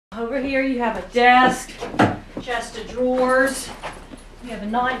Over here you have a desk, chest of drawers. You have a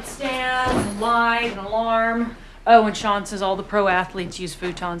nightstand, a light, an alarm. Oh, and Sean says all the pro athletes use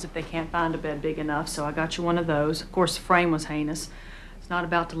futons if they can't find a bed big enough, so I got you one of those. Of course, the frame was heinous. It's not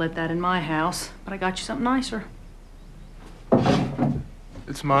about to let that in my house, but I got you something nicer.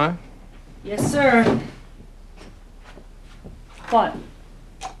 It's mine? Yes, sir. What?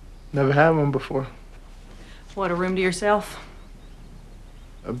 Never had one before. What, a room to yourself?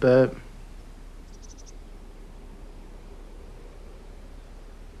 A bed.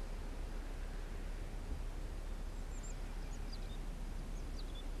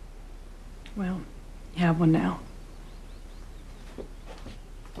 Well, you have one now.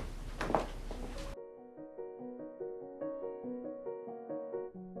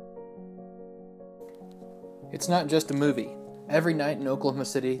 It's not just a movie. Every night in Oklahoma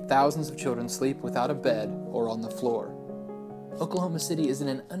City, thousands of children sleep without a bed or on the floor. Oklahoma City is in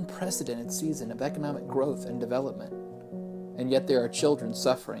an unprecedented season of economic growth and development. And yet there are children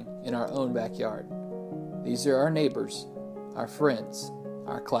suffering in our own backyard. These are our neighbors, our friends,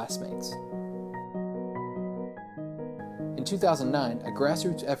 our classmates. In 2009, a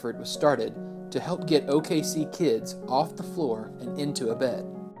grassroots effort was started to help get OKC kids off the floor and into a bed.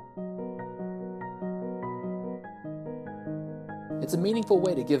 It's a meaningful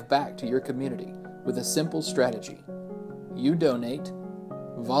way to give back to your community with a simple strategy. You donate,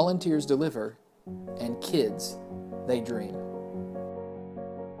 volunteers deliver, and kids, they dream.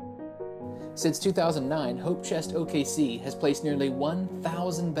 Since 2009, Hope Chest OKC has placed nearly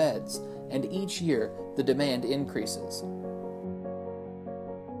 1,000 beds, and each year the demand increases.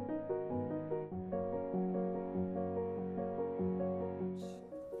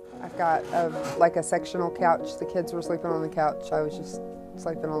 I've got like a sectional couch. The kids were sleeping on the couch. I was just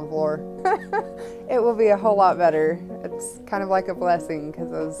sleeping on the floor. It will be a whole lot better. It's kind of like a blessing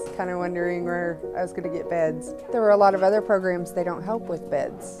because I was kind of wondering where I was going to get beds. There were a lot of other programs they don't help with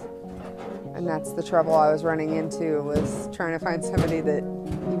beds. And that's the trouble I was running into, was trying to find somebody that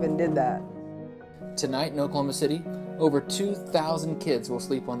even did that. Tonight in Oklahoma City, over 2,000 kids will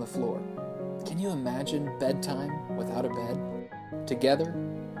sleep on the floor. Can you imagine bedtime without a bed? Together,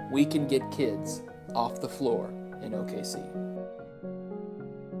 we can get kids off the floor in OKC.